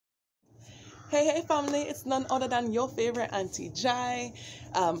Hey family, it's none other than your favorite Auntie Jai,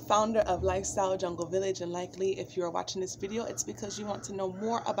 founder of Lifestyle Jungle Village, and likely if you're watching this video, it's because you want to know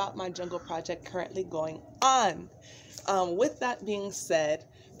more about my jungle project currently going on. With that being said,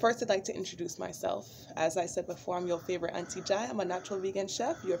 first I'd like to introduce myself. As I said before, I'm your favorite Auntie Jai. I'm a natural vegan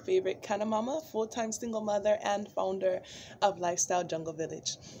chef, your favorite Kana mama, full-time single mother, and founder of Lifestyle Jungle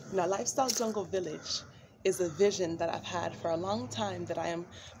Village. Now, Lifestyle Jungle Village is a vision that I've had for a long time that I am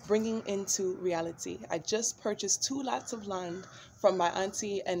bringing into reality. I just purchased 2 lots of land from my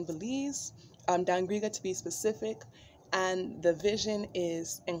auntie in Belize, Dangriga to be specific, and the vision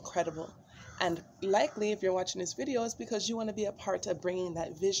is incredible. And likely, if you're watching this video, it's because you want to be a part of bringing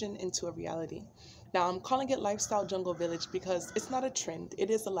that vision into a reality. Now, I'm calling it Lifestyle Jungle Village because it's not a trend.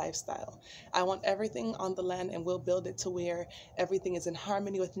 It is a lifestyle. I want everything on the land, and we'll build it to where everything is in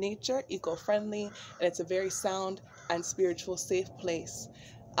harmony with nature, eco-friendly, and it's a very sound and spiritual safe place.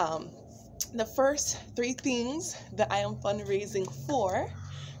 The first 3 things that I am fundraising for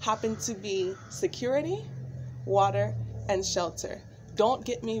happen to be security, water, and shelter. Don't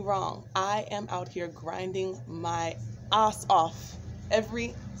get me wrong. I am out here grinding my ass off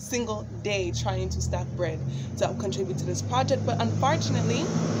every single day trying to stack bread to help contribute to this project, but unfortunately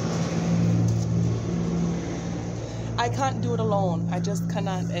I can't do it alone. I just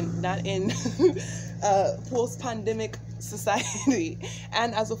cannot, and not in post-pandemic society.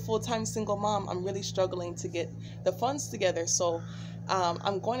 And as a full-time single mom, I'm really struggling to get the funds together. So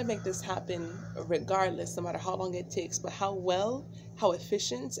I'm going to make this happen regardless, no matter how long it takes, but how well, how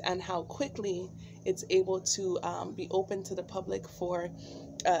efficient, and how quickly it's able to be open to the public for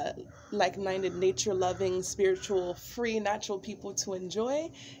like-minded, nature-loving, spiritual, free, natural people to enjoy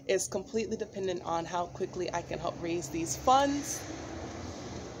is completely dependent on how quickly I can help raise these funds.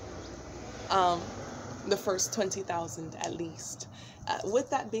 The first 20,000 at least. With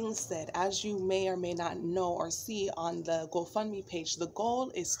that being said, as you may or may not know or see on the GoFundMe page, the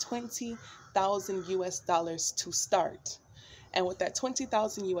goal is $20,000 to start. And with that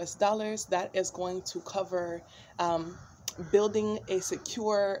 $20,000, that is going to cover building a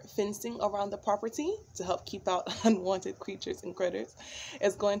secure fencing around the property to help keep out unwanted creatures and critters.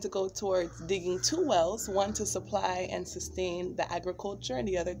 It's going to go towards digging 2 wells, one to supply and sustain the agriculture and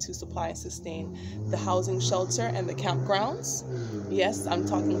the other to supply and sustain the housing, shelter, and the campgrounds. Yes, I'm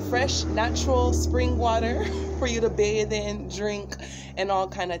talking fresh, natural spring water for you to bathe in, drink, and all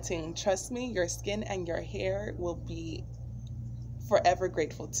kind of thing. Trust me, your skin and your hair will be forever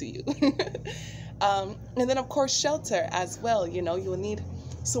grateful to you. And then of course shelter as well. You know, you'll need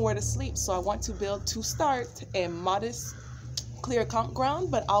somewhere to sleep, so I want to build, to start, a modest clear campground,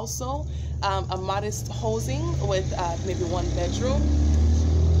 but also a modest housing with maybe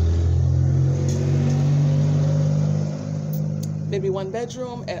 1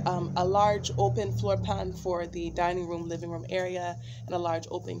 bedroom, a large open floor plan for the dining room, living room area, and a large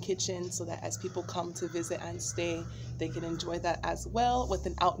open kitchen so that as people come to visit and stay, they can enjoy that as well, with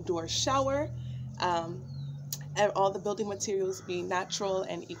an outdoor shower. And all the building materials be natural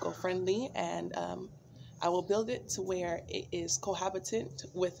and eco-friendly, and I will build it to where it is cohabitant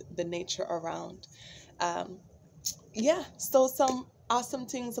with the nature around. Yeah, so some awesome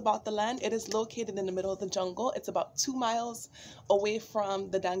things about the land. It is located in the middle of the jungle. It's about 2 miles away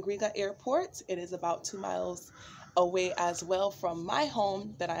from the Dangriga airport. It is about 2 miles away as well from my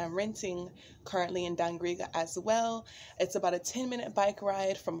home that I am renting currently in Dangriga as well. It's about a 10-minute bike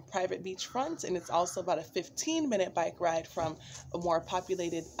ride from a private beachfront, and it's also about a 15-minute bike ride from a more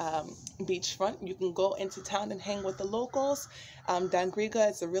populated beachfront. You can go into town and hang with the locals. Dangriga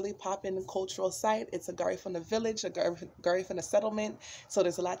is a really poppin' cultural site. It's a Garifuna village, a Garifuna settlement, so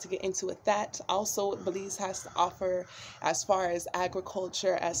there's a lot to get into with that. Also, Belize has to offer as far as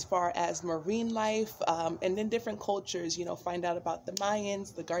agriculture, as far as marine life, and then different cultures, you know, find out about the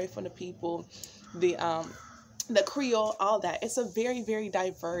Mayans, the Garifuna people, the Creole, all that. It's a very, very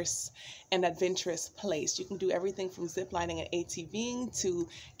diverse and adventurous place. You can do everything from ziplining and ATVing to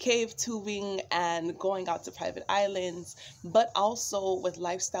cave tubing and going out to private islands. But also with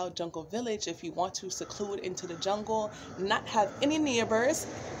Lifestyle Jungle Village, if you want to seclude into the jungle, not have any neighbors,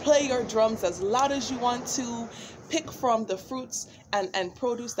 play your drums as loud as you want to, pick from the fruits and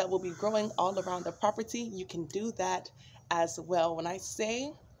produce that will be growing all around the property, you can do that as well. When I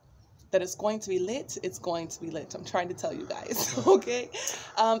say that it's going to be lit, it's going to be lit. I'm trying to tell you guys, okay?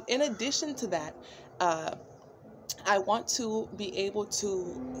 In addition to that, I want to be able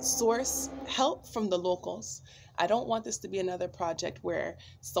to source help from the locals. I don't want this to be another project where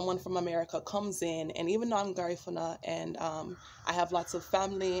someone from America comes in, and even though I'm Garifuna and I have lots of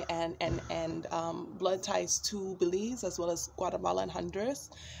family and blood ties to Belize as well as Guatemala and Honduras,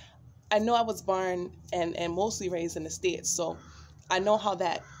 I know I was born and mostly raised in the States, so I know how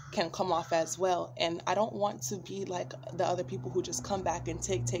that can come off as well. And I don't want to be like the other people who just come back and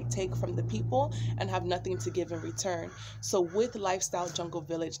take from the people and have nothing to give in return. So with Lifestyle Jungle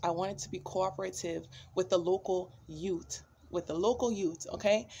Village, I wanted to be cooperative with the local youth.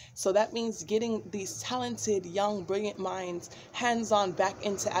 Okay? So that means getting these talented, young, brilliant minds hands-on back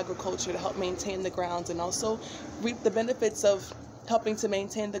into agriculture to help maintain the grounds and also reap the benefits of helping to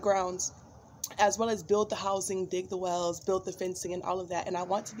maintain the grounds, as well as build the housing, dig the wells, build the fencing, and all of that. And I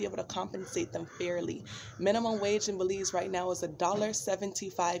want to be able to compensate them fairly. Minimum wage in Belize right now is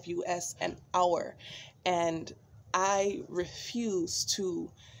 $1.75 US an hour. And I refuse to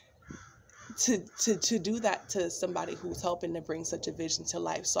do that to somebody who's helping to bring such a vision to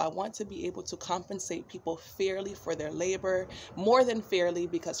life. So I want to be able to compensate people fairly for their labor, more than fairly,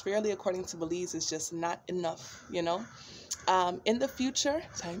 because fairly according to Belize is just not enough, you know. In the future,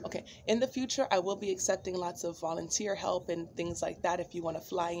 I will be accepting lots of volunteer help and things like that if you want to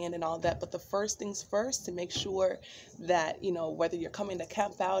fly in and all that. But the first things first, to make sure that, you know, whether you're coming to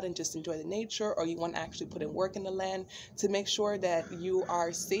camp out and just enjoy the nature or you want to actually put in work in the land, to make sure that you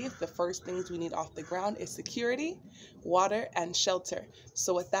are safe, the first things we need off the ground is security, water, and shelter.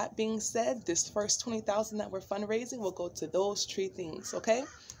 So with that being said, this first $20,000 that we're fundraising will go to those three things, okay?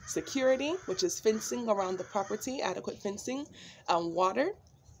 Security, which is fencing around the property, adequate fencing, water,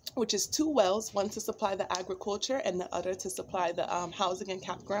 which is 2 wells, one to supply the agriculture and the other to supply the housing and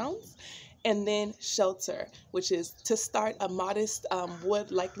campgrounds, and then shelter, which is to start a modest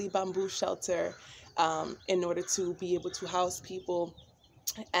wood, likely bamboo shelter, in order to be able to house people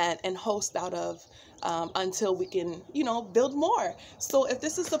and host out of until we can, you know, build more. So if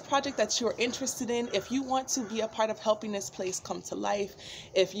this is a project that you're interested in, if you want to be a part of helping this place come to life,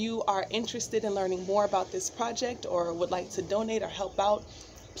 if you are interested in learning more about this project or would like to donate or help out,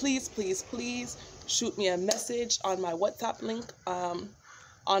 please shoot me a message on my WhatsApp link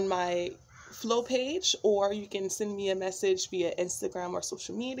on my Flow page, or you can send me a message via Instagram or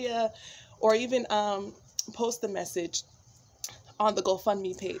social media, or even post a message on the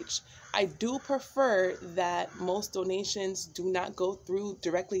GoFundMe page. I do prefer that most donations do not go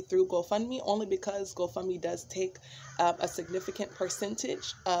directly through GoFundMe, only because GoFundMe does take a significant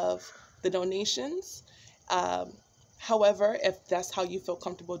percentage of the donations. However, if that's how you feel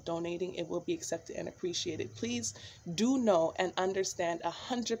comfortable donating, it will be accepted and appreciated. Please do know and understand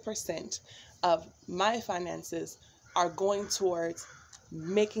 100% of my finances are going towards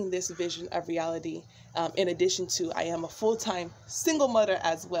making this vision a reality. In addition to, I am a full-time single mother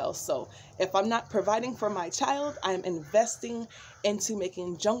as well. So if I'm not providing for my child, I'm investing into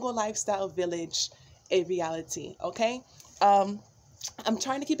making Jungle Lifestyle Village a reality, okay? I'm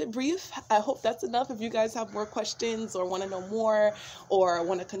trying to keep it brief. I hope that's enough. If you guys have more questions or want to know more or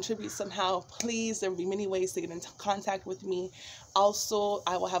want to contribute somehow, please, there will be many ways to get in contact with me. Also,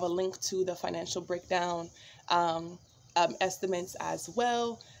 I will have a link to the financial breakdown estimates as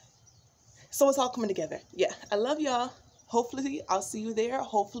well. So it's all coming together. Yeah, I love y'all. Hopefully, I'll see you there.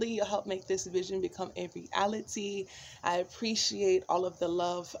 Hopefully, you'll help make this vision become a reality. I appreciate all of the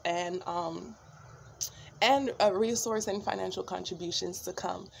love and resource and financial contributions to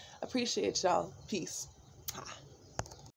come. Appreciate y'all. Peace.